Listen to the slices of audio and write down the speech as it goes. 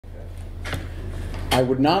I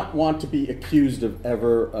would not want to be accused of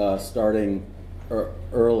ever starting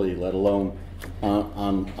early, let alone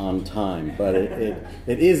on time. But it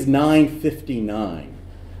is 9:59,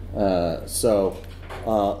 so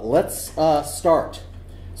let's start.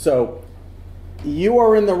 So you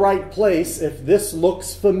are in the right place if this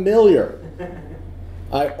looks familiar.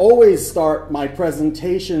 I always start my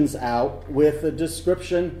presentations out with a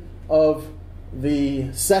description of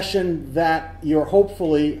the session that you're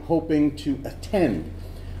hoping to attend.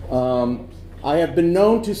 I have been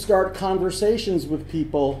known to start conversations with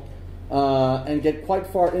people and get quite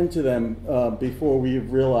far into them before we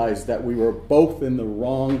realized that we were both in the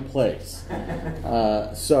wrong place.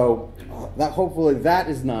 So hopefully that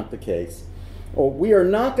is not the case. We are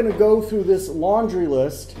not going to go through this laundry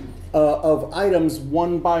list of items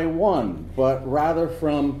one by one, but rather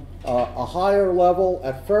from a higher level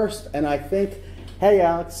at first, and I think, hey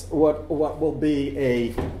Alex, what will be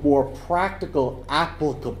a more practical,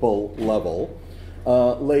 applicable level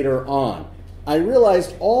later on. I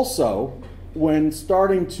realized also when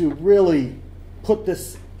starting to really put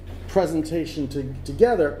this presentation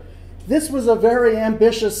together, this was a very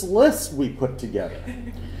ambitious list we put together.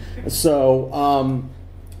 So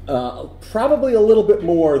probably a little bit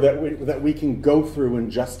more that we can go through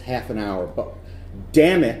in just half an hour, but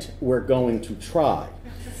damn it, we're going to try.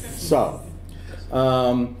 So,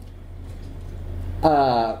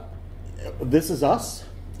 this is us.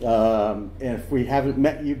 And if we haven't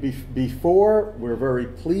met you before, we're very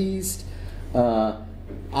pleased.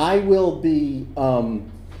 I will be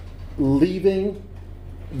leaving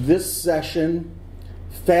this session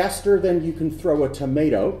faster than you can throw a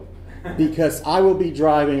tomato, because I will be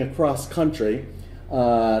driving across country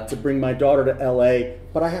to bring my daughter to LA,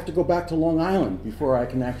 but I have to go back to Long Island before I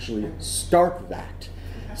can actually start that.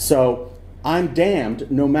 So I'm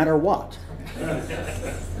damned no matter what.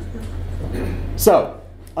 So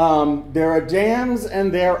there are dams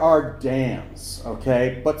and there are dams,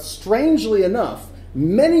 okay? But strangely enough,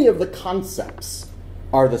 many of the concepts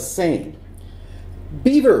are the same.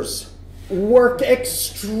 Beavers work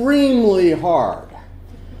extremely hard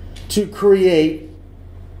to create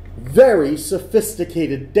very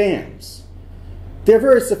sophisticated dams. They're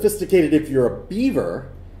very sophisticated if you're a beaver,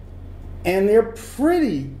 and they're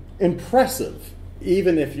pretty impressive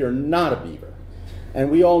even if you're not a beaver.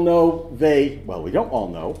 And we all know well, we don't all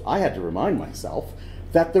know, I had to remind myself,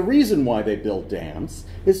 that the reason why they build dams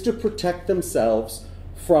is to protect themselves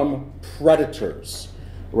from predators,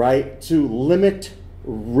 right? To limit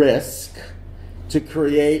risk, to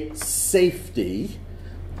create safety,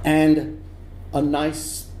 and a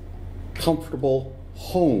nice, comfortable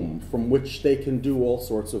home from which they can do all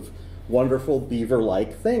sorts of wonderful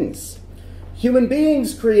beaver-like things. Human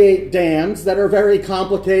beings create dams that are very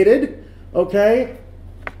complicated, okay,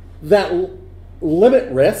 that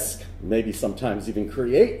limit risk, maybe sometimes even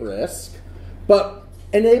create risk, but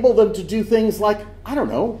enable them to do things like, I don't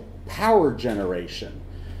know, power generation,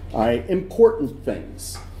 right? Important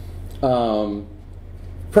things.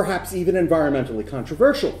 Perhaps even environmentally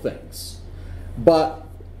controversial things. But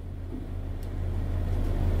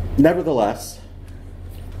nevertheless,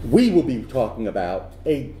 we will be talking about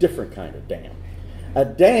a different kind of dam. A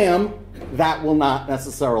dam that will not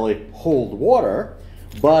necessarily hold water,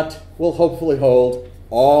 but will hopefully hold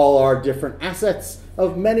all our different assets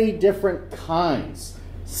of many different kinds.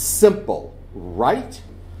 Simple, right?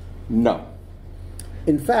 No.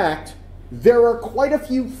 In fact, there are quite a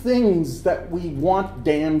few things that we want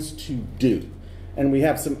dams to do, and we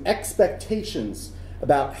have some expectations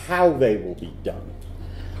about how they will be done.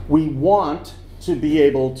 We want to be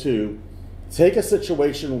able to take a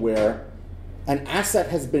situation where an asset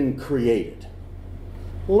has been created.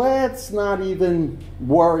 Let's not even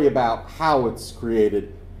worry about how it's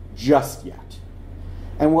created just yet.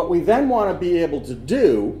 And what we then want to be able to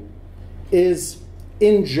do is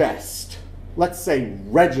ingest, let's say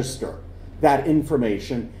register, that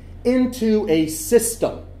information into a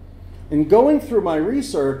system. In going through my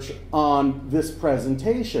research on this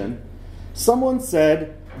presentation, someone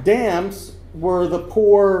said dams were the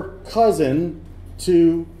poor cousin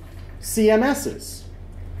to CMSs.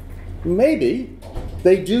 Maybe.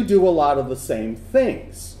 They do a lot of the same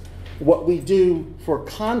things. What we do for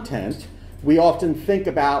content, we often think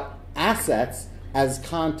about assets as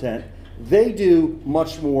content. They do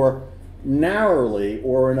much more narrowly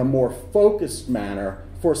or in a more focused manner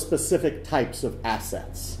for specific types of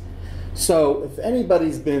assets. So if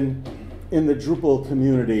anybody's been in the Drupal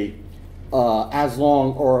community as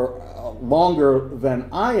long or longer than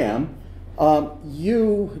I am,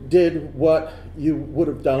 you did what you would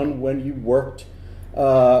have done when you worked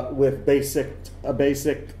with a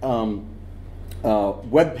basic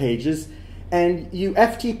web pages, and you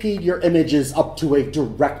FTP'd your images up to a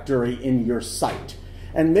directory in your site.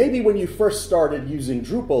 And maybe when you first started using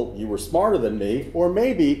Drupal, you were smarter than me, or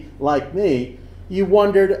maybe, like me, you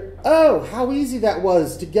wondered, oh, how easy that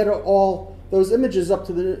was to get all those images up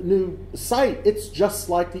to the new site. It's just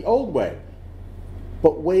like the old way.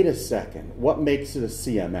 But wait a second, what makes it a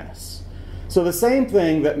CMS? So the same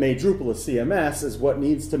thing that made Drupal a CMS is what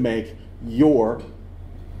needs to make your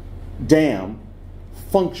DAM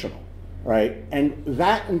functional, right? And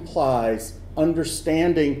that implies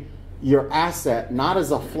understanding your asset not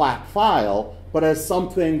as a flat file, but as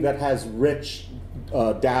something that has rich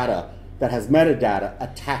data, that has metadata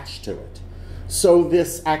attached to it. So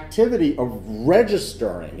this activity of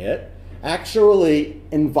registering it actually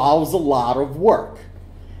involves a lot of work.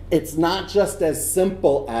 It's not just as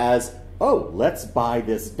simple as, oh, let's buy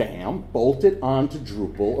this DAM, bolt it onto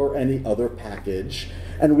Drupal or any other package,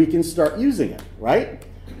 and we can start using it, right?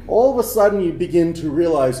 All of a sudden you begin to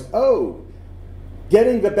realize, oh,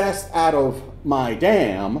 getting the best out of my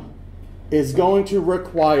DAM is going to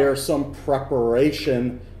require some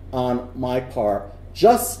preparation on my part,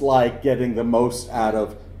 just like getting the most out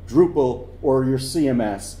of Drupal or your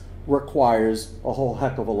CMS requires a whole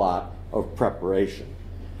heck of a lot of preparation.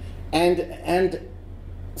 And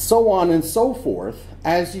so on and so forth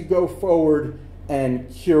as you go forward and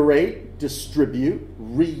curate,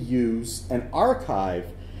 distribute, reuse, and archive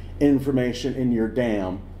information in your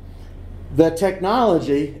DAM. The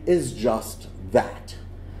technology is just that,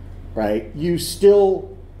 right? You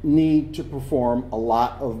still need to perform a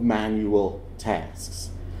lot of manual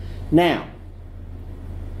tasks. Now,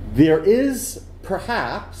 there is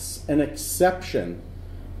perhaps an exception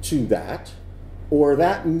to that, or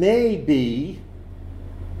that may be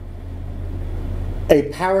a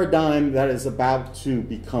paradigm that is about to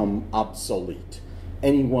become obsolete.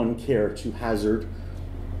 Anyone care to hazard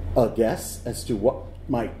a guess as to what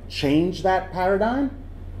might change that paradigm?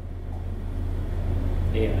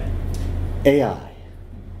 AI. AI.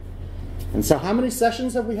 And so how many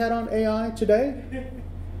sessions have we had on AI today?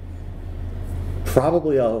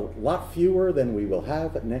 Probably a lot fewer than we will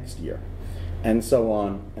have next year, and so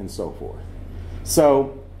on and so forth.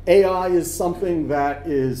 So AI is something that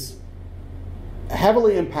is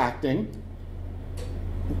heavily impacting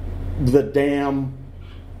the DAM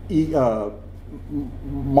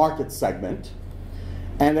market segment.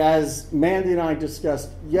 And as Mandy and I discussed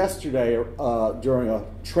yesterday during a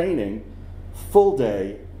training, full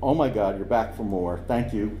day, oh my God, you're back for more.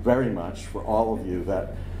 Thank you very much for all of you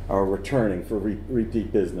that are returning for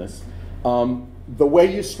repeat business. The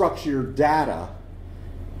way you structure your data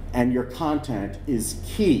and your content is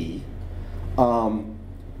key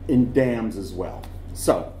in DAMs as well.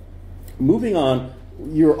 So, moving on,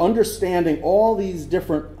 you're understanding all these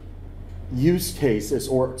different use cases,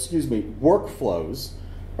 or excuse me, workflows,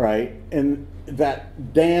 right, and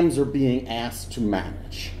that DAMs are being asked to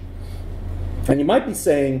manage. And you might be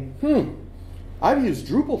saying, I've used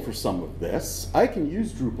Drupal for some of this. I can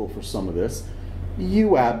use Drupal for some of this.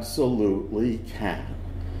 You absolutely can.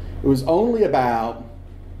 It was only about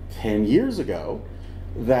 10 years ago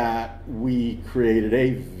that we created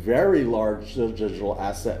a very large digital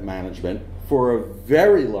asset management for a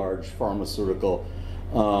very large pharmaceutical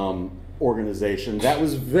organization that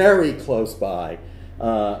was very close by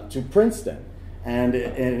to Princeton. And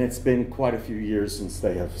it's been quite a few years since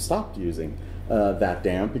they have stopped using that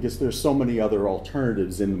DAM because there's so many other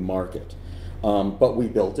alternatives in the market. But we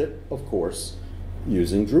built it, of course,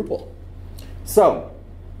 using Drupal. So,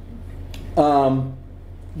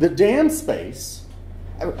 the DAM space,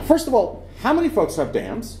 first of all, how many folks have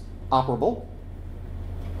DAMs operable?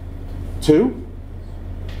 2?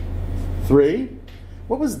 3?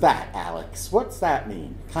 What was that, Alex? What's that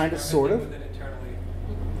mean? Kind of, sort of? Internally.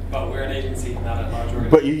 But we're an agency, not a large organization.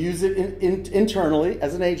 But you use it internally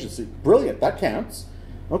as an agency. Brilliant, that counts.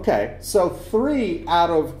 Okay, so 3 out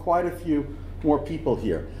of quite a few more people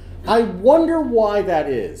here. I wonder why that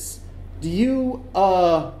is. Do you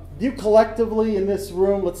collectively in this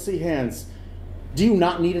room, let's see hands, do you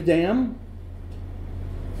not need a DAM?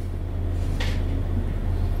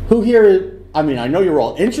 Who here, I mean, I know you're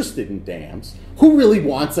all interested in DAMs. Who really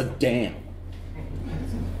wants a DAM?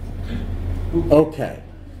 Okay.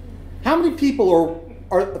 How many people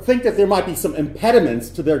think that there might be some impediments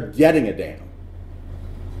to their getting a DAM?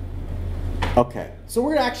 Okay, so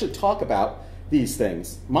we're going to actually talk about these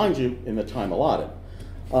things, mind you, in the time allotted.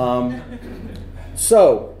 There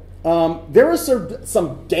are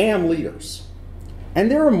some DAM leaders,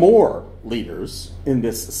 and there are more leaders in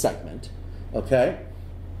this segment, okay?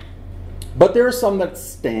 But there are some that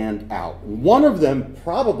stand out. One of them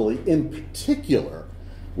probably in particular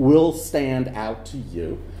will stand out to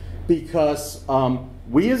you because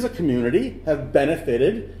we as a community have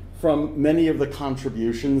benefited from many of the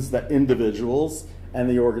contributions that individuals and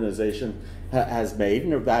the organization has made.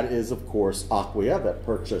 And that is, of course, Acquia that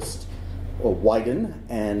purchased Wyden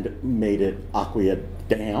and made it Acquia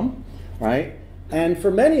Dam, right? And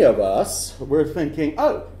for many of us, we're thinking,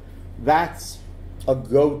 oh, that's a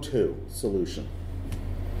go-to solution.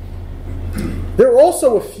 There are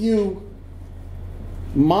also a few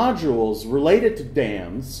modules related to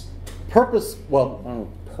dams,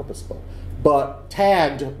 purposeful, but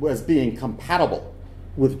tagged as being compatible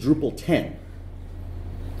with Drupal 10.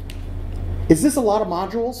 Is this a lot of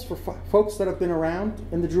modules for folks that have been around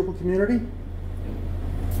in the Drupal community?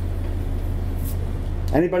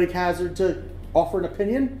 Anybody hazard to offer an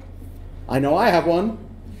opinion? I know I have one.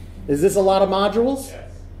 Is this a lot of modules?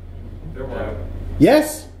 Yes. There were.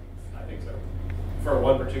 Yes? I think so. For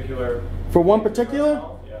one particular? For one particular?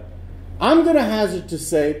 Yeah. I'm going to hazard to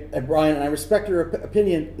say, Brian, and I respect your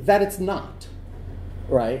opinion, that it's not,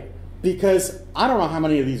 right? Because I don't know how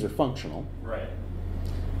many of these are functional. Right.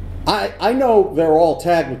 I know they're all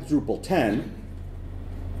tagged with Drupal 10,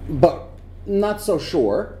 but not so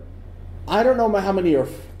sure. I don't know how many are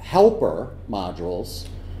helper modules.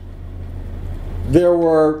 There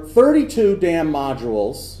were 32 DAM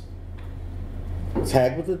modules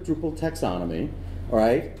tagged with the Drupal taxonomy,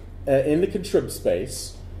 right, in the contrib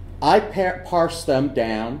space. I parsed them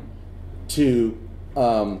down to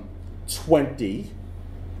 20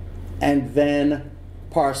 and then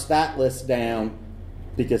parsed that list down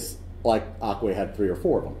because like Acquia had 3 or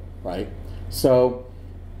 4 of them, right? So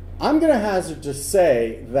I'm going to hazard to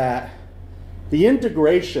say that the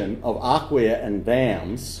integration of Acquia and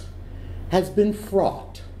dams has been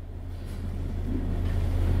fraught.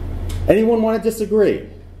 Anyone want to disagree?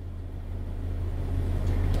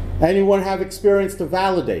 Anyone have experience to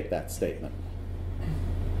validate that statement?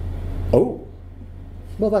 Oh,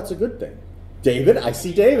 well, that's a good thing. David, I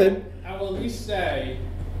see David. I will at least say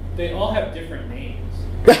they all have different names.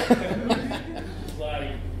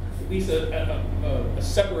 Like at least a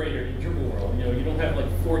separator in Drupal world. You know, you don't have like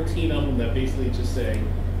 14 of them that basically just say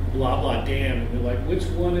blah blah dam, and you're like, which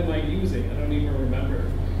one am I using? I don't even remember.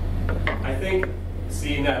 I think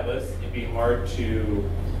seeing that list, it'd be hard to,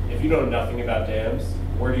 if you know nothing about dams,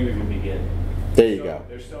 where do you even begin? There you go.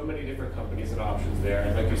 There's so many different companies and options there,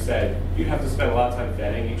 and like you said, you'd have to spend a lot of time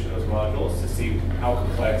vetting each of those modules to see how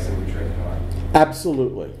complex and intricate they are.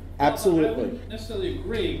 Absolutely. Absolutely. I wouldn't necessarily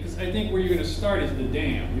agree, because I think where you're going to start is the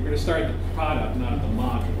dam. You're going to start at the product, not the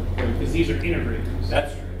module, because these are integrators.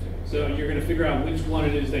 That's true too. So you're going to figure out which one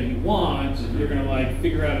it is that you want. You're going to like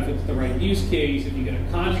figure out if it's the right use case. If you get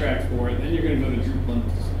a contract for it, then you're going to go to Drupal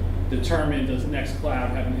and determine does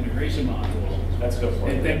Nextcloud have an integration module. That's a good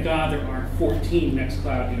point. And thank God there aren't 14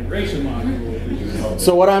 Nextcloud integration modules.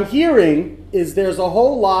 So what I'm hearing is there's a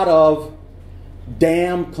whole lot of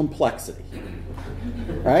dam complexity,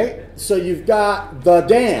 right? So you've got the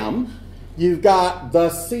dam, you've got the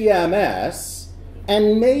CMS,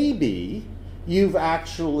 and maybe you've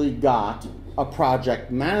actually got a project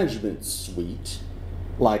management suite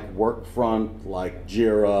like Workfront, like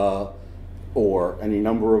Jira, or any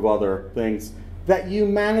number of other things that you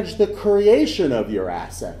manage the creation of your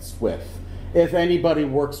assets with. If anybody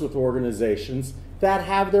works with organizations that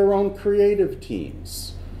have their own creative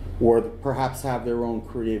teams, or perhaps have their own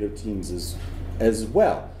creative teams as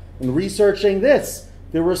well. In researching this,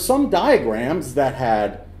 there were some diagrams that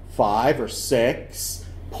had 5 or 6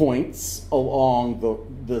 points along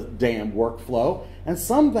the DAM workflow, and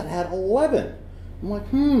some that had 11. I'm like,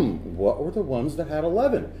 what were the ones that had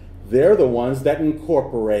 11? They're the ones that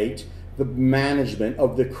incorporate the management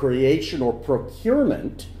of the creation or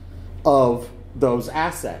procurement of those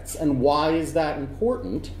assets. And why is that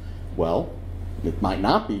important? Well, it might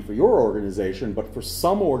not be for your organization, but for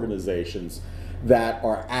some organizations that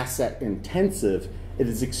are asset intensive, it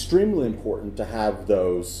is extremely important to have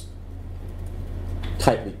those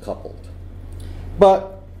tightly coupled.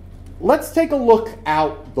 But let's take a look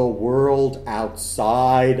out the world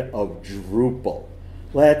outside of Drupal.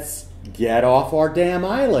 Let's get off our damn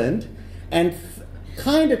island and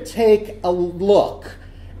kind of take a look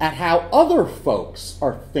at how other folks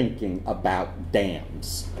are thinking about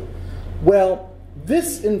dams. Well,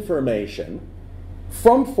 this information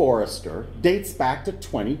from Forrester dates back to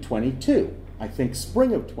 2022, I think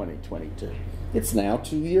spring of 2022. It's now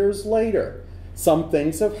 2 years later. Some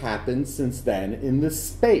things have happened since then in this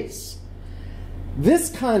space. This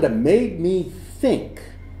kind of made me think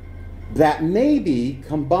that maybe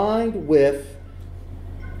combined with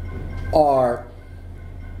are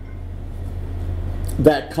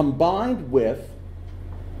that combined with,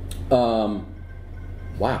 that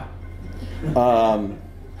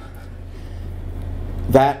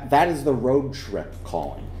is the road trip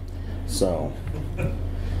calling. So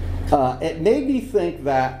it made me think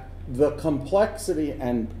that the complexity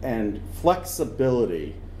and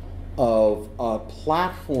flexibility of a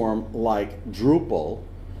platform like Drupal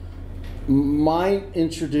might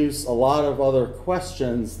introduce a lot of other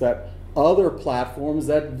questions that other platforms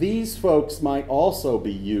that these folks might also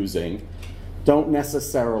be using don't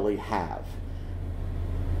necessarily have.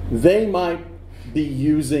 They might be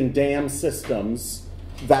using DAM systems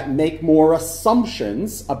that make more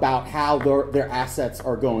assumptions about how their assets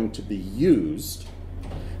are going to be used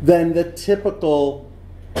than the typical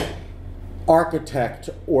architect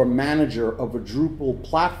or manager of a Drupal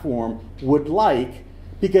platform would like,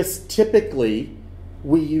 because typically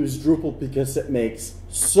we use Drupal because it makes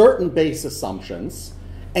certain base assumptions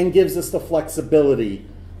and gives us the flexibility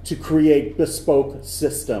to create bespoke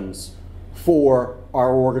systems for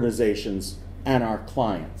our organizations and our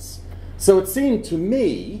clients. So it seemed to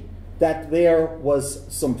me that there was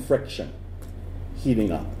some friction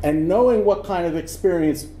heating up. And knowing what kind of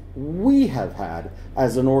experience we have had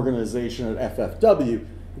as an organization at FFW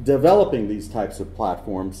developing these types of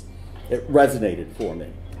platforms, it resonated for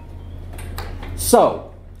me.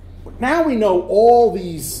 So now we know all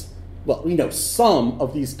these, well, we know some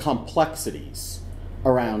of these complexities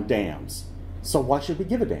around dams. So why should we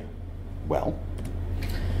give a damn? Well,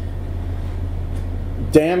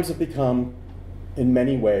 dams have become, in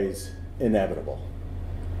many ways, inevitable.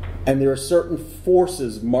 And there are certain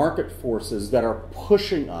forces, market forces, that are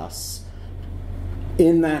pushing us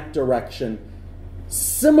in that direction,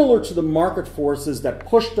 similar to the market forces that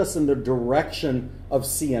pushed us in the direction of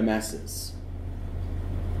CMSs.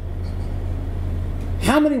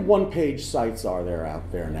 How many one-page sites are there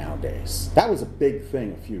out there nowadays? That was a big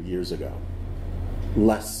thing a few years ago.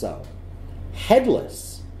 Less so.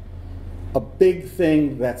 Headless, a big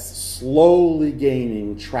thing that's slowly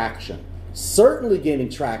gaining traction. Certainly gaining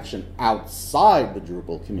traction outside the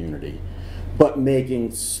Drupal community, but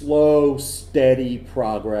making slow, steady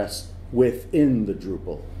progress within the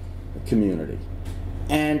Drupal community.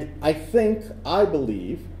 And I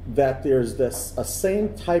believe that there's a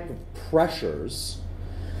same type of pressures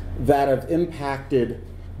that have impacted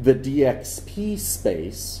the DXP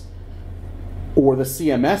space, or the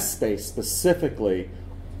CMS space specifically.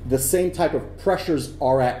 The same type of pressures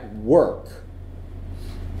are at work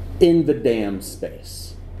in the DAM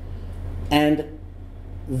space. And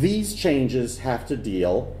these changes have to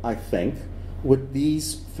deal, I think, with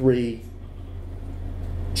these three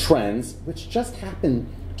trends, which just happen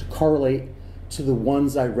to correlate to the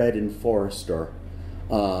ones I read in Forrester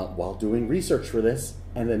while doing research for this,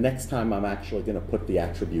 and the next time I'm actually going to put the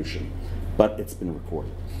attribution, but it's been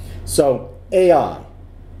recorded. So AI,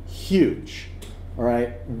 huge, all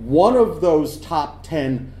right? One of those top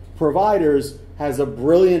 10 providers has a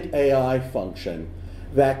brilliant AI function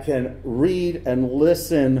that can read and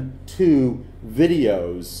listen to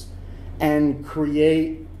videos and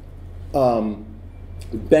create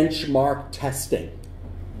benchmark testing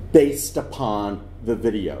based upon the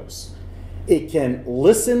videos. It can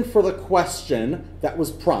listen for the question that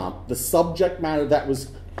was prompted, the subject matter that was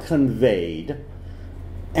conveyed,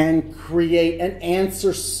 and create an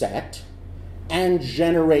answer set and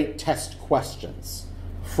generate test questions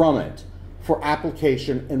from it for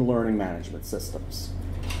application in learning management systems.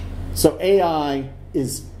 So AI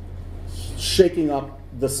is shaking up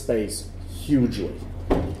the space hugely.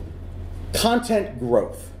 Content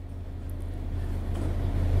growth.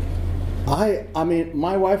 I mean,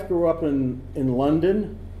 my wife grew up in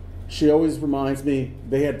London. She always reminds me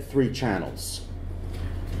they had 3 channels.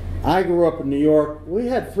 I grew up in New York. We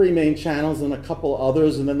had 3 main channels and a couple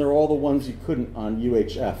others, and then there are all the ones you couldn't on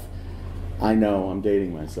UHF. I know, I'm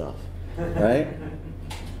dating myself, right?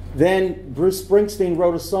 Then Bruce Springsteen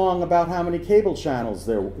wrote a song about how many cable channels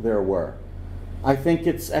there were. I think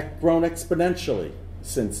it's grown exponentially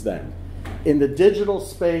since then. In the digital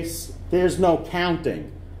space, there's no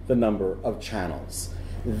counting the number of channels.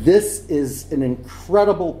 This is an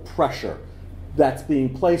incredible pressure that's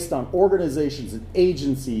being placed on organizations and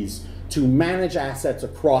agencies to manage assets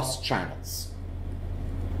across channels.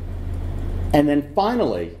 And then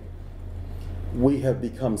finally, we have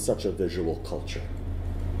become such a visual culture.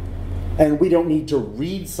 And we don't need to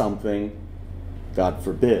read something, God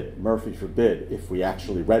forbid, Murphy forbid, if we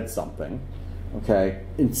actually read something. Okay?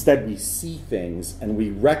 Instead, we see things, and we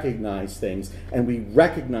recognize things, and we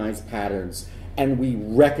recognize patterns, and we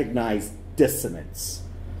recognize dissonance,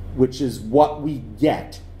 which is what we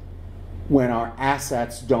get when our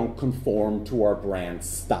assets don't conform to our brand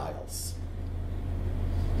styles.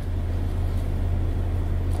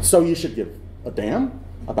 So you should give a damn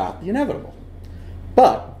about the inevitable.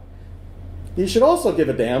 But you should also give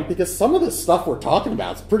a damn because some of the stuff we're talking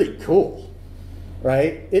about is pretty cool,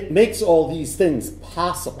 right? It makes all these things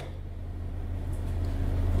possible.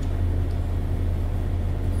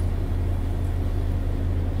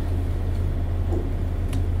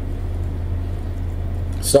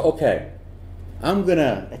 So, okay, I'm going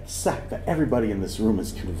to accept that everybody in this room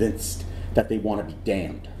is convinced that they want to be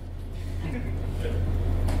damned.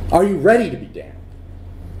 Are you ready to be damned?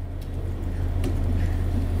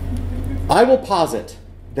 I will posit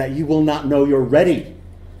that you will not know you're ready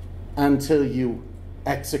until you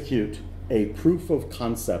execute a proof of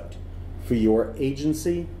concept for your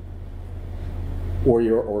agency or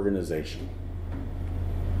your organization.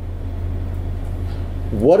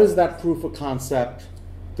 What is that proof of concept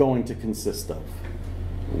going to consist of?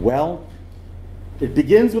 Well, it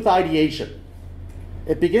begins with ideation.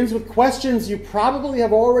 It begins with questions you probably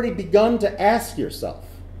have already begun to ask yourself.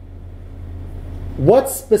 What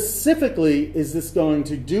specifically is this going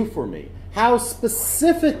to do for me? How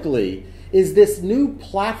specifically is this new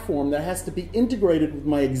platform that has to be integrated with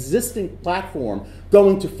my existing platform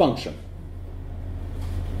going to function?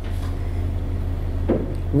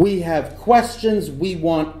 We have questions, we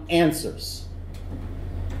want answers.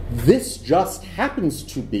 This just happens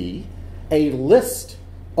to be a list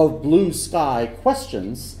of blue sky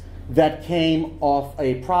questions that came off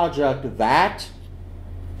a project that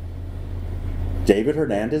David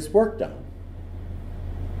Hernandez worked on.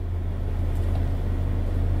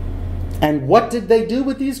 And what did they do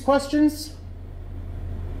with these questions?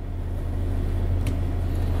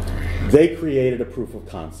 They created a proof of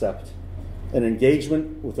concept, an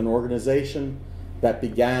engagement with an organization that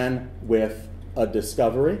began with a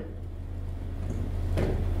discovery,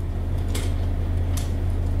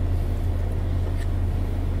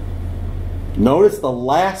 notice the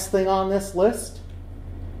last thing on this list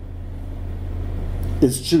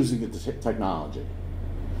is choosing the technology.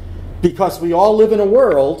 Because we all live in a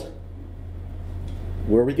world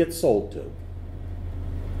where we get sold to.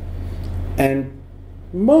 And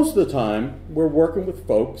most of the time, we're working with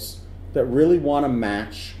folks that really want to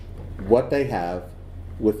match what they have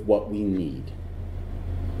with what we need.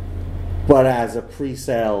 But as a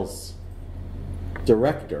pre-sales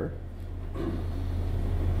director,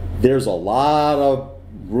 there's a lot of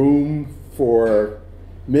room for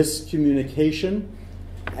miscommunication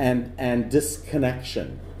and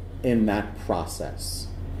disconnection in that process.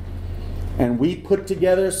 And we put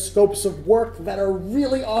together scopes of work that are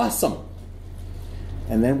really awesome.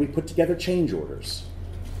 And then we put together change orders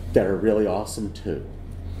that are really awesome too.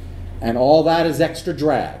 And all that is extra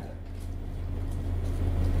drag.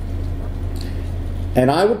 And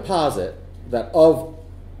I would posit that of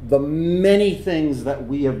the many things that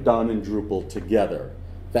we have done in Drupal together,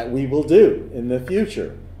 that we will do in the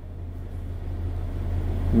future,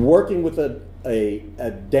 working with a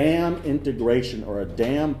DAM integration or a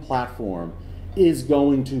DAM platform is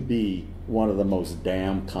going to be one of the most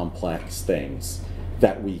damn complex things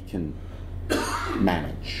that we can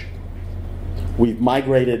manage. We've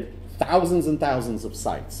migrated thousands and thousands of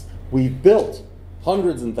sites. We've built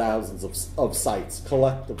hundreds and thousands of sites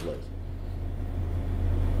collectively.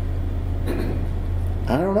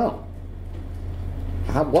 I don't know.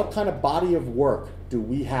 What kind of body of work do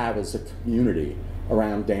we have as a community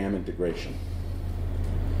around DAM integration?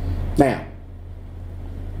 Now,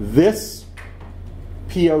 this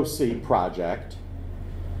POC project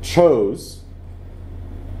chose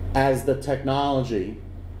as the technology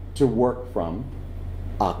to work from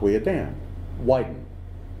Acquia DAM, Widen.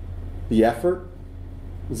 The effort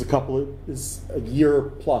is a year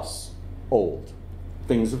plus old.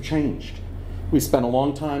 Things have changed. We spent a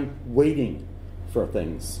long time waiting for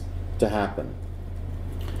things to happen.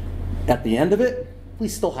 At the end of it, we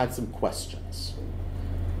still had some questions.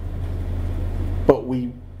 But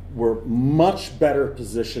we were much better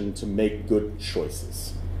positioned to make good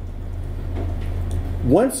choices.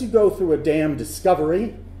 Once you go through a DAM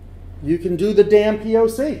discovery, you can do the DAM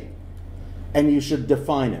POC. And you should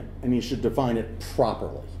define it, and you should define it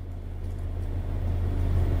properly.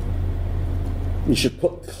 You should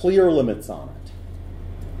put clear limits on it.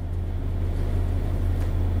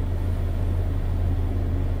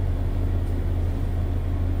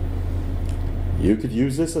 You could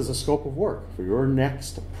use this as a scope of work for your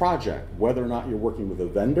next project, whether or not you're working with a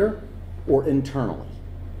vendor or internally.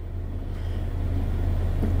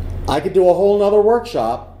 I could do a whole nother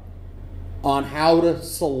workshop on how to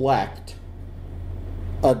select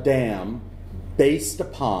a DAM based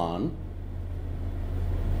upon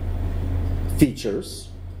features,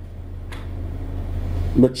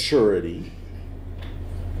 maturity,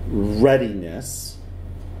 readiness,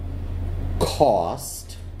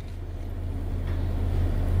 cost,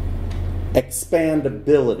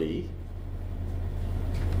 expandability,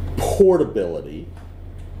 portability,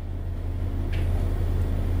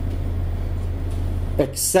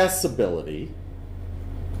 accessibility,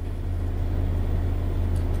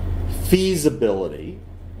 feasibility,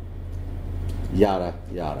 yada,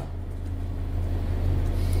 yada.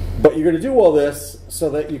 But you're going to do all this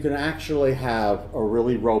so that you can actually have a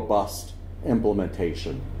really robust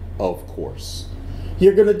implementation, of course.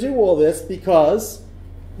 You're going to do all this because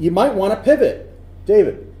you might want to pivot.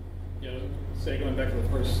 David? You know, say going back to the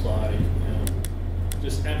first slide, you know,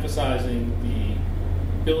 just emphasizing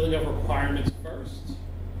the building of requirements first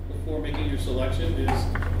before making your selection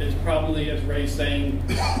is probably, as Ray's saying,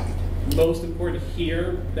 most important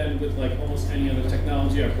here than with like almost any other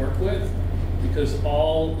technology I've worked with, because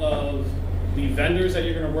all of the vendors that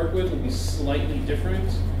you're going to work with will be slightly different,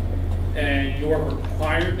 and your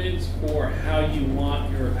requirements for how you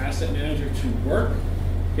want your asset manager to work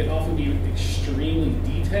can often be extremely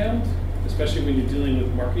detailed, especially when you're dealing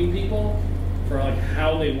with marketing people, for like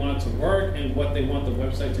how they want it to work and what they want the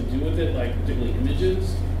website to do with it, like particularly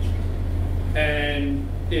images. And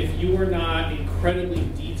if you are not incredibly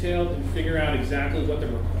detailed and figure out exactly what the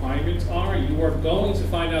requirements are, you are going to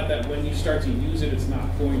find out that when you start to use it, it's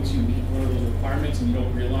not going to meet one of those requirements and you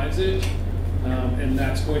don't realize it. And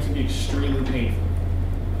that's going to be extremely painful.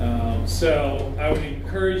 So I would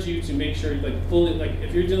encourage you to make sure, like fully, like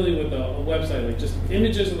if you're dealing with a website, like just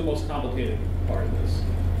images are the most complicated part of this.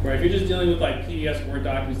 Right? If you're just dealing with like PDFs, Word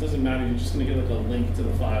documents, doesn't matter, you're just gonna get like a link to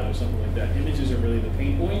the file or something like that. Images are really the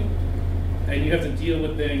pain point. And you have to deal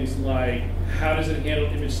with things like, how does it handle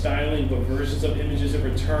image styling? What versions of images it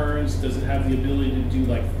returns? Does it have the ability to do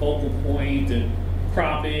like focal point and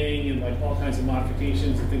cropping and like all kinds of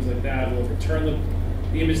modifications and things like that? Will it return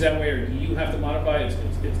the image that way, or do you have to modify it?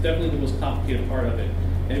 It's definitely the most complicated part of it.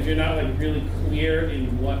 And if you're not like really clear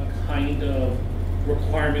in what kind of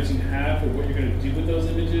requirements you have for what you're going to do with those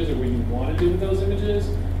images or what you want to do with those images,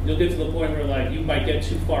 you'll get to the point where like you might get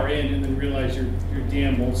too far in and then realize your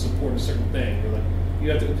DAM won't support a certain thing, or like you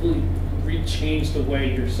have to completely rechange the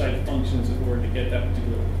way your site functions in order to get that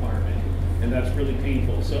particular requirement, and that's really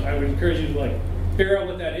painful. So I would encourage you to like figure out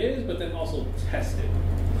what that is, but then also test it.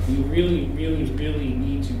 You really, really, really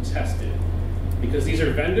need to test it, because these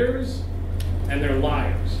are vendors and they're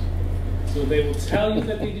liars. So they will tell you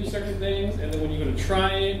that they do certain things, and then when you're going to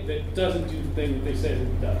try it, it doesn't do the thing that they say that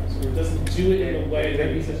it does, or it doesn't do it in a way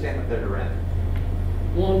that you stand with the rent.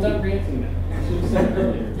 Well, I'm done ranting now. That's what I said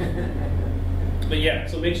earlier. But yeah,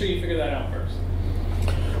 so make sure you figure that out first.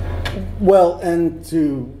 Well, and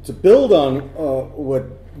to build on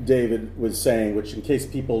what David was saying, which in case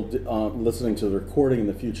people listening to the recording in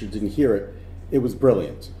the future didn't hear it, it was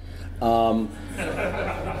brilliant.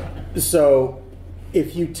 So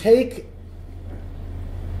if you take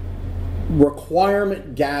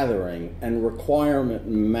requirement gathering and requirement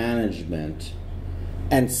management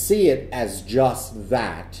and see it as just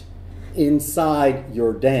that inside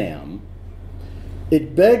your DAM,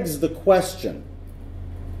 it begs the question,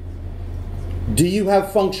 do you have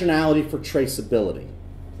functionality for traceability?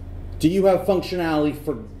 Do you have functionality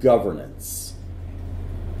for governance?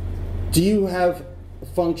 Do you have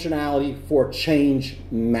functionality for change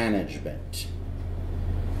management?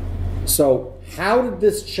 So how did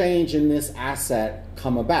this change in this asset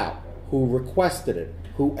come about? Who requested it?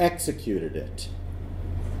 Who executed it?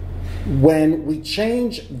 When we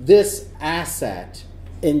change this asset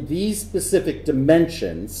in these specific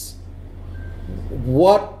dimensions,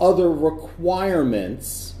 what other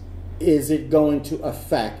requirements is it going to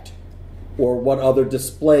affect, or what other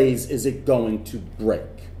displays is it going to break?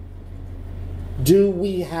 Do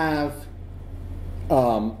we have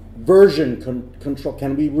version control?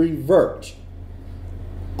 Can we revert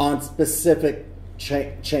on specific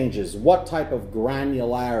changes? What type of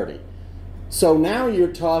granularity? So now you're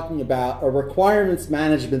talking about a requirements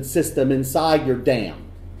management system inside your DAM,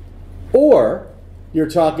 or you're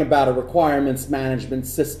talking about a requirements management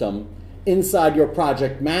system inside your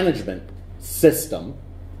project management system,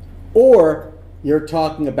 or you're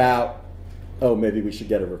talking about, oh, maybe we should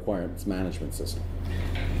get a requirements management system.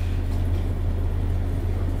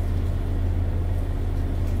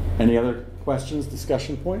 Any other questions,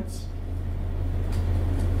 discussion points?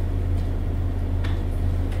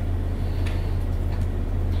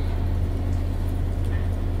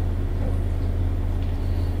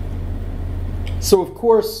 So of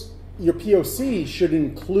course, your POC should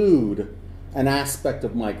include an aspect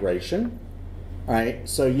of migration, right?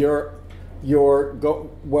 So your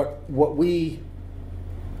what we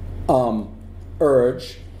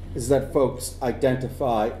urge is that folks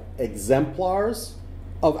identify exemplars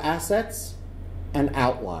of assets and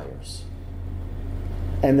outliers.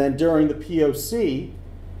 And then during the POC,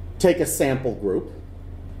 take a sample group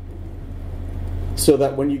so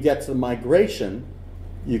that when you get to the migration,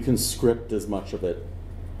 you can script as much of it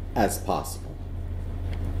as possible.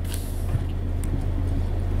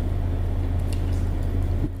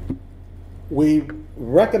 We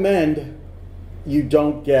recommend you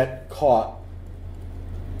don't get caught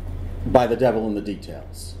by the devil in the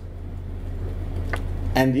details.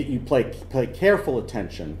 And that you pay careful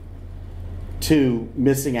attention to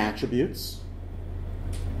missing attributes,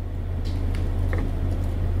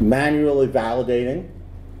 manually validating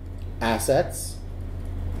assets,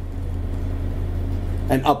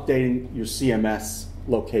 and updating your CMS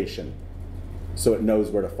location so it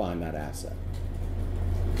knows where to find that asset.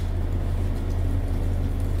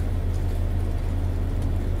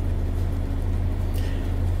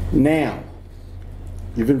 Now,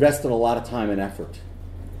 you've invested a lot of time and effort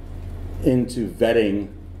into vetting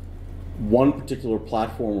one particular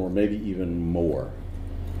platform or maybe even more.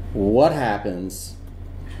 What happens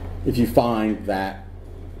if you find that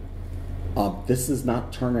this is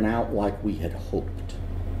not turning out like we had hoped?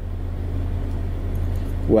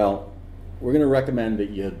 Well, we're going to recommend that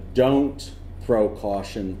you don't throw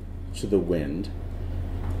caution to the wind,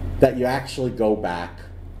 that you actually go back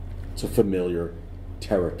to familiar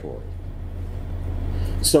territory.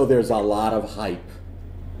 So there's a lot of hype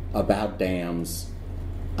about dams.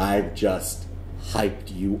 I've just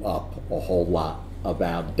hyped you up a whole lot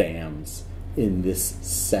about dams in this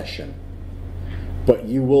session. But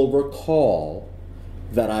you will recall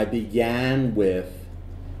that I began with,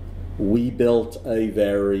 we built a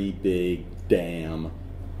very big dam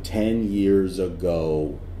 10 years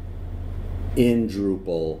ago in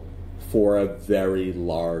Drupal for a very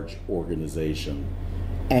large organization.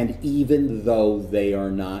 And even though they are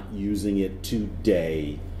not using it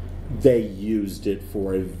today, they used it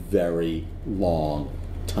for a very long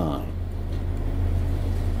time.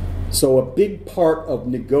 So a big part of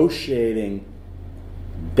negotiating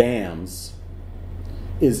dams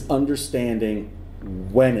is understanding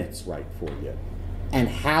when it's right for you and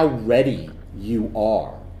how ready you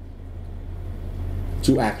are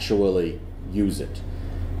to actually use it.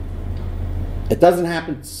 It doesn't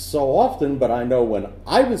happen so often, but I know when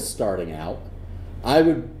I was starting out, I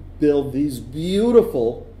would build these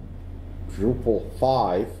beautiful Drupal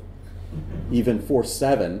 5, even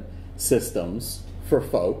 4.7 systems for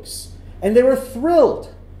folks, and they were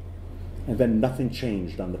thrilled. And then nothing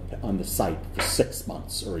changed on the site for 6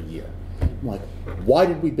 months or a year. I'm like, why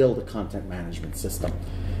did we build a content management system?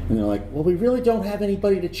 And they're like, well, we really don't have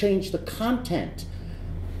anybody to change the content.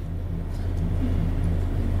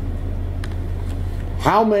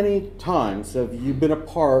 How many times have you been a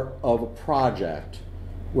part of a project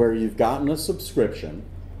where you've gotten a subscription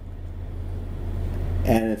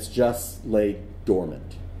and it's just laid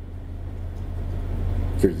dormant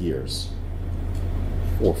for years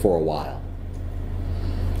or for a while?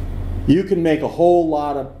 You can make a whole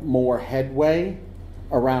lot of more headway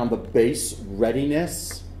around the base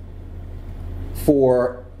readiness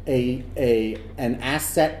for an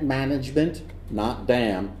asset management, not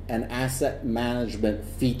DAM, an asset management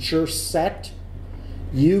feature set.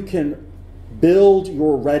 You can build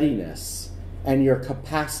your readiness and your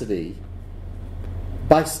capacity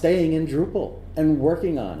by staying in Drupal and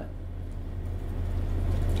working on it.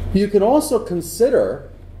 You can also consider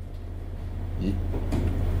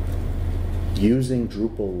using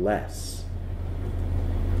Drupal less,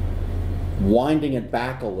 winding it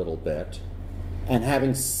back a little bit, and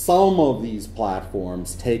having some of these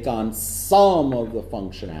platforms take on some of the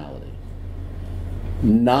functionality.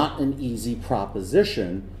 Not an easy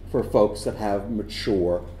proposition for folks that have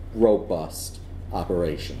mature, robust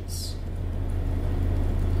operations.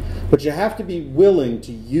 But you have to be willing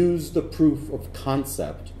to use the proof of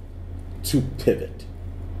concept to pivot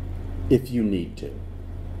if you need to.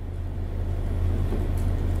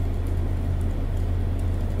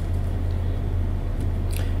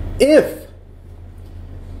 If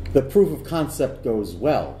the proof of concept goes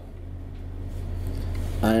well,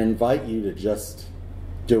 I invite you to just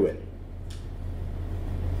do it.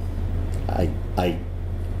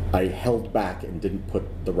 I held back and didn't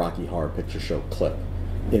put the Rocky Horror Picture Show clip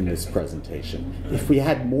in this presentation. If we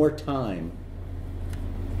had more time,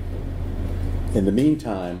 in the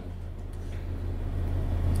meantime,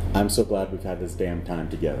 I'm so glad we've had this damn time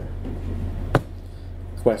together.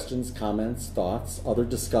 Questions, comments, thoughts, other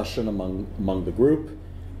discussion among the group?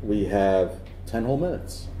 We have 10 whole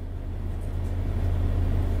minutes.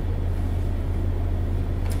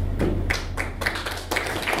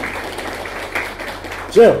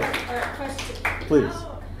 Jill, Question. please.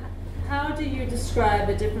 How do you describe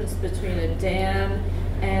the difference between a dam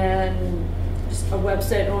and just a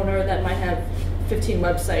website owner that might have 15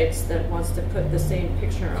 websites that wants to put the same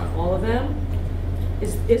picture on all of them?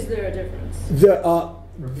 Is there a difference?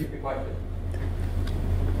 Repeat the question.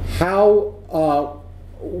 How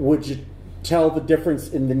would you tell the difference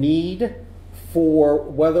in the need for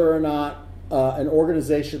whether or not an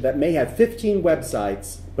organization that may have 15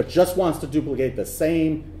 websites but just wants to duplicate the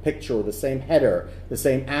same picture or the same header, the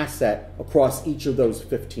same asset across each of those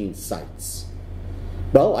 15 sites?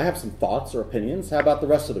 Well, I have some thoughts or opinions. How about the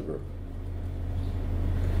rest of the group?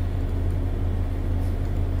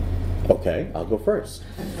 Okay, I'll go first.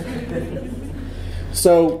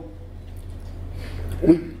 So,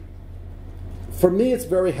 for me, it's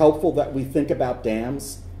very helpful that we think about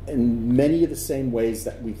dams in many of the same ways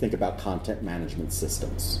that we think about content management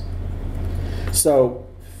systems. So,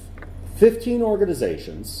 15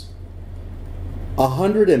 organizations,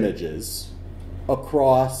 100 images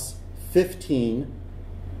across 15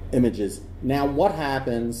 images. Now, what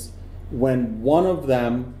happens when one of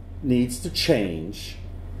them needs to change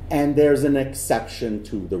and there's an exception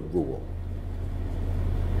to the rule?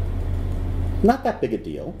 Not that big a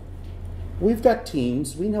deal. We've got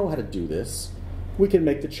teams, we know how to do this. We can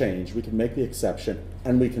make the change, we can make the exception,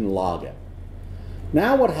 and we can log it.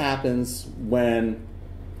 Now what happens when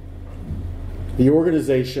the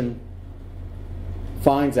organization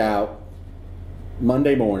finds out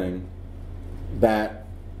Monday morning that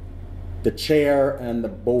the chair and the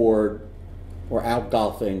board were out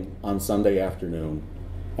golfing on Sunday afternoon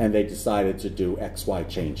and they decided to do XY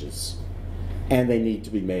changes and they need to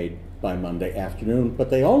be made by Monday afternoon, but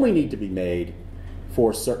they only need to be made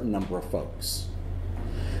for a certain number of folks.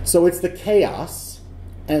 So it's the chaos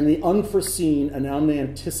and the unforeseen and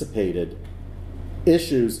unanticipated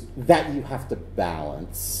issues that you have to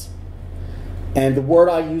balance. And the word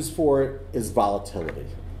I use for it is volatility,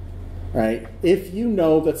 right? If you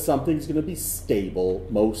know that something's going to be stable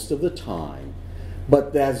most of the time,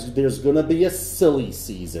 but there's going to be a silly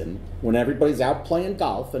season when everybody's out playing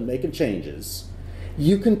golf and making changes,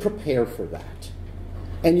 you can prepare for that.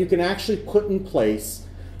 And you can actually put in place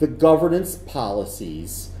the governance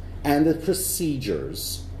policies and the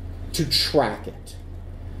procedures to track it.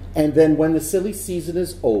 And then when the silly season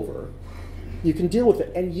is over, you can deal with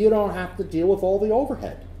it. And you don't have to deal with all the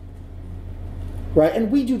overhead. Right?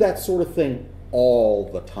 And we do that sort of thing all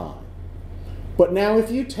the time. But now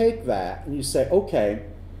if you take that and you say, okay,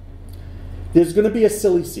 there's going to be a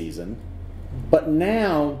silly season, but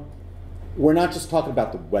now we're not just talking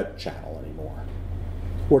about the web channel anymore.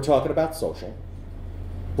 We're talking about social.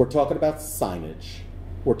 We're talking about signage.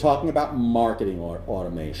 We're talking about marketing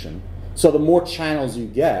automation. So the more channels you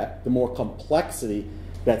get, the more complexity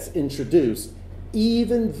that's introduced,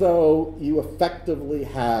 even though you effectively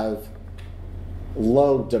have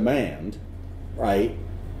low demand, right?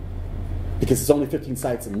 Because it's only 15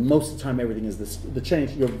 sites and most of the time everything is the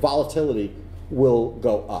change, your volatility will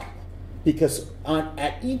go up. Because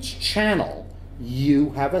at each channel,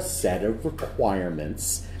 you have a set of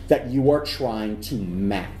requirements that you are trying to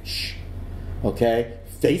match. Okay?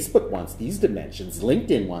 Facebook wants these dimensions,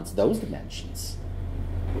 LinkedIn wants those dimensions.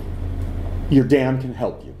 Your DAM can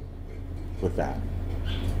help you with that.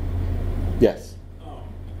 Yes?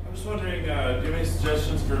 I'm just wondering, do you have any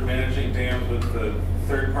suggestions for managing DAMs with the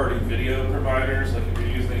third-party video providers? Like if you're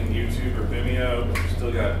using YouTube or Vimeo, but you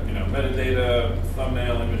still got metadata,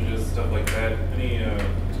 thumbnail images, stuff like that. Any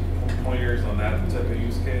pointers on that type of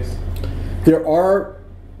use case? There are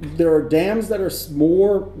DAMs that are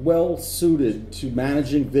more well suited to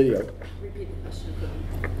managing video. Repeat the question.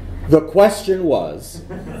 The question was,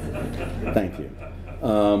 thank you.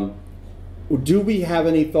 Do we have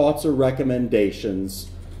any thoughts or recommendations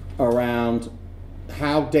around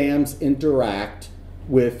how DAMs interact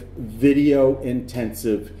with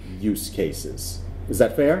video-intensive use cases? Is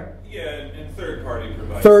that fair? Yeah, and third-party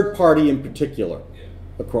providers. Third party in particular. Yeah.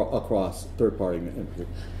 Across third party in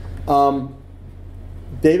particular.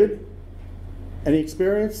 David, any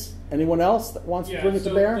experience? Anyone else that wants to bring it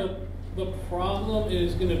to bear? The problem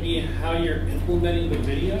is going to be how you're implementing the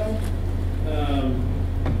video.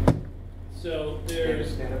 So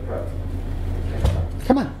there's... Stand up front.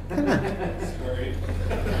 Come on. Sorry.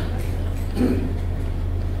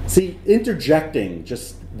 See, interjecting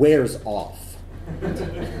just wears off.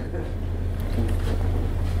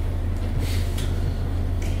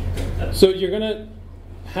 So you're going to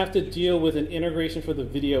have to deal with an integration for the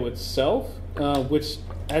video itself, which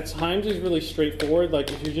at times is really straightforward. Like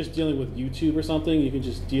if you're just dealing with YouTube or something, you can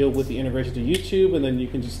just deal with the integration to YouTube and then you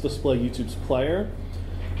can just display YouTube's player.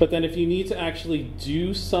 But then if you need to actually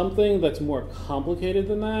do something that's more complicated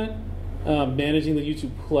than that, managing the YouTube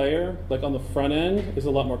player, like on the front end, is a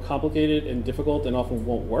lot more complicated and difficult and often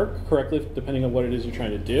won't work correctly depending on what it is you're trying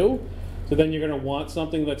to do. So then you're going to want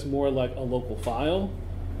something that's more like a local file.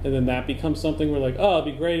 And then that becomes something where like, oh,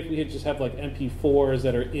 it'd be great if we could just have like MP4s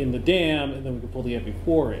that are in the DAM and then we could pull the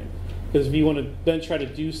MP4 in. Because if you want to then try to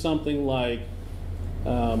do something like,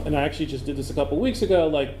 and I actually just did this a couple weeks ago,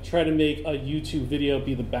 like try to make a YouTube video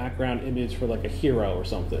be the background image for like a hero or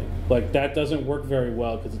something. Like that doesn't work very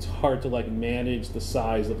well because it's hard to like manage the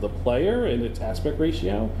size of the player and its aspect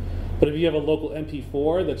ratio. But if you have a local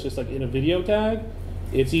MP4 that's just like in a video tag,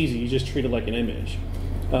 it's easy. You just treat it like an image.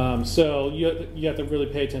 So you have to really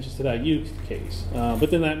pay attention to that use case. But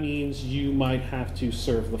then that means you might have to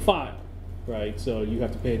serve the file. Right, so you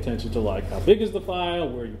have to pay attention to like how big is the file,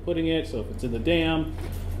 where you're putting it. So if it's in the DAM,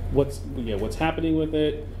 what's happening with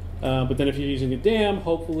it. But then if you're using a DAM,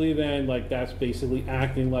 hopefully then like that's basically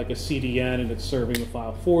acting like a CDN and it's serving the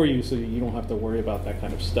file for you, so you don't have to worry about that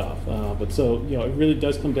kind of stuff. But so it really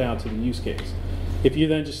does come down to the use case. If you're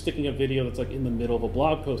then just sticking a video that's like in the middle of a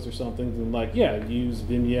blog post or something, then like use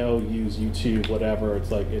Vimeo, use YouTube, whatever. It's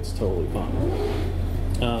like it's totally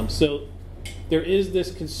fine. So there is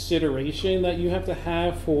this consideration that you have to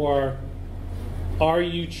have for, are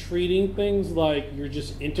you treating things like you're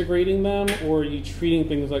just integrating them, or are you treating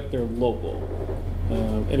things like they're local?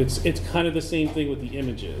 And it's kind of the same thing with the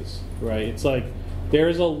images, right? It's like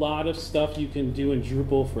there's a lot of stuff you can do in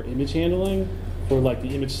Drupal for image handling, for like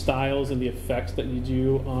the image styles and the effects that you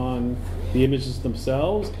do on the images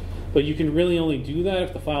themselves, but you can really only do that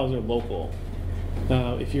if the files are local.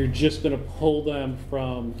 If you're just going to pull them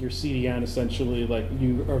from your CDN, essentially, like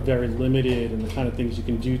you are very limited in the kind of things you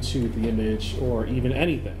can do to the image or even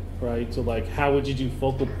anything, right? So like how would you do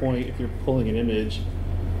focal point if you're pulling an image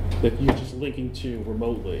that you're just linking to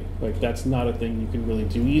remotely? Like that's not a thing you can really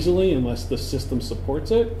do easily unless the system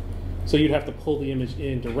supports it. So you'd have to pull the image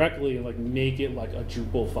in directly and like make it like a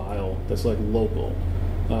Drupal file that's like local.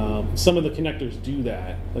 Some of the connectors do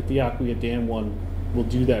that, like the Acquia DAM one will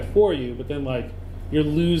do that for you, but then like you're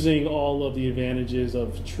losing all of the advantages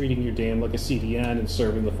of treating your DAM like a CDN and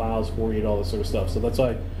serving the files for you and all this sort of stuff. So that's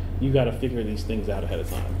why you got to figure these things out ahead of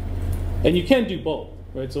time. And you can do both,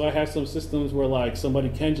 right? So I have some systems where like somebody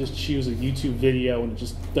can just choose a YouTube video and it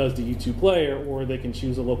just does the YouTube player, or they can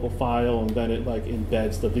choose a local file and then it like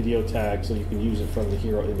embeds the video tag so you can use it from the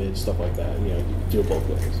hero image, stuff like that. You can do it both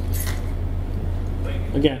ways.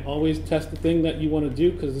 Again, always test the thing that you want to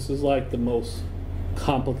do, because this is like the most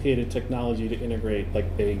complicated technology to integrate.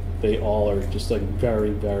 Like they all are just like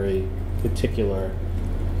very, very particular.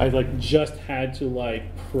 I like just had to like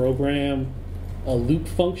program a loop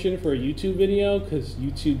function for a YouTube video because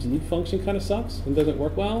YouTube's loop function kind of sucks and doesn't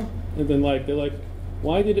work well. And then like they're like,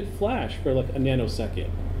 why did it flash for like a nanosecond?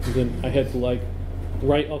 And then I had to like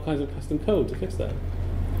write all kinds of custom code to fix that.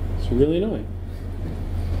 It's really annoying.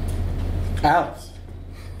 Alex.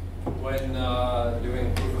 When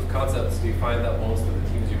doing proof of concepts, do you find that most of the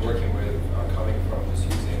teams you're working with are coming from just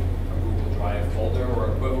using a Google Drive folder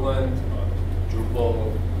or equivalent,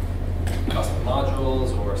 Drupal custom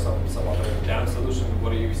modules, or some other DAM solution?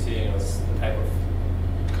 What are you seeing as the type of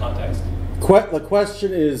context? The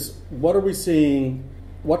question is, what are we seeing?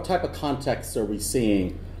 What type of context are we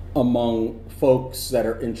seeing among folks that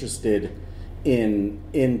are interested in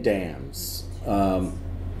DAMs?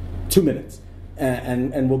 2 minutes.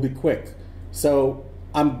 And we'll be quick. So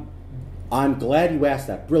I'm glad you asked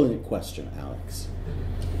that brilliant question, Alex,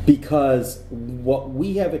 because what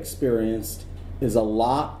we have experienced is a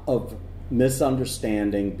lot of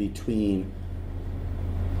misunderstanding between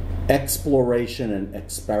exploration and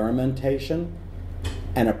experimentation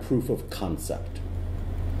and a proof of concept.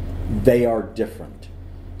 They are different.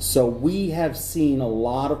 So we have seen a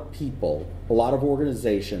lot of people, a lot of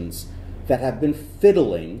organizations that have been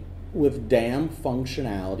fiddling with DAM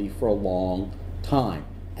functionality for a long time,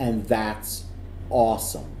 and that's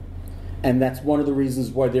awesome. And that's one of the reasons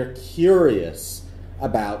why they're curious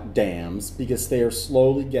about DAMs, because they are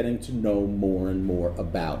slowly getting to know more and more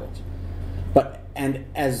about it. And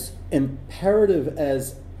as imperative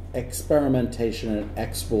as experimentation and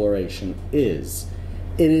exploration is,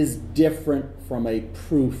 it is different from a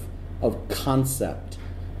proof of concept.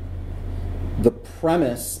 The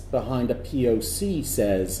premise behind a POC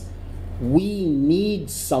says, we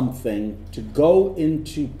need something to go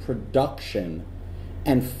into production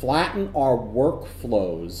and flatten our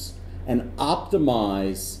workflows and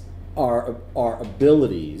optimize our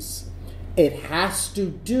abilities. It has to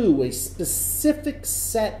do a specific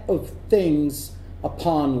set of things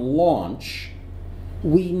upon launch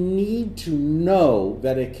we need to know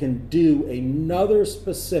that it can do another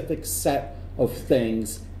specific set of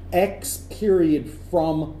things X period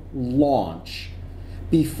from launch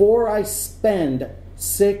before I spend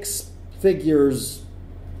 6 figures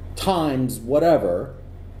times whatever.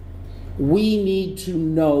 We need to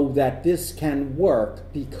know that this can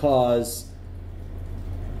work because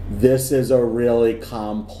this is a really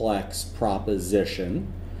complex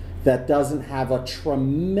proposition that doesn't have a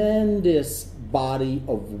tremendous body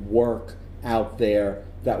of work out there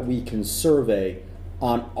that we can survey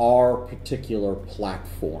on our particular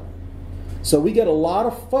platform. So we get a lot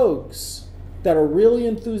of folks that are really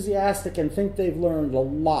enthusiastic and think they've learned a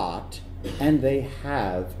lot, and they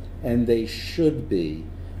have, and they should be,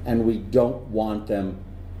 and we don't want them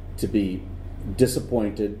to be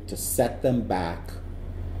disappointed, to set them back.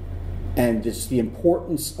 And it's the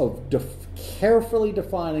importance of carefully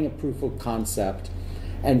defining a proof of concept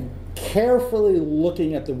and carefully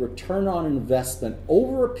looking at the return on investment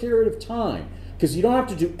over a period of time, because you don't have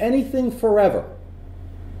to do anything forever.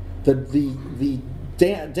 The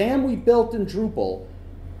dam we built in Drupal,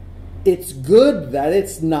 it's good that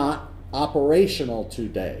it's not operational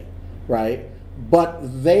today, right?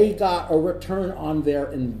 But they got a return on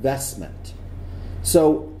their investment.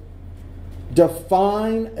 So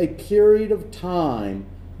define a period of time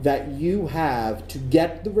that you have to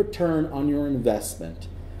get the return on your investment,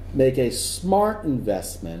 make a smart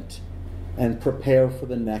investment, and prepare for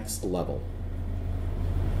the next level.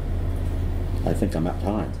 I think I'm at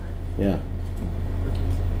time. Yeah.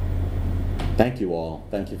 Thank you all.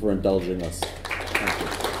 Thank you for indulging us.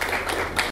 Thank you.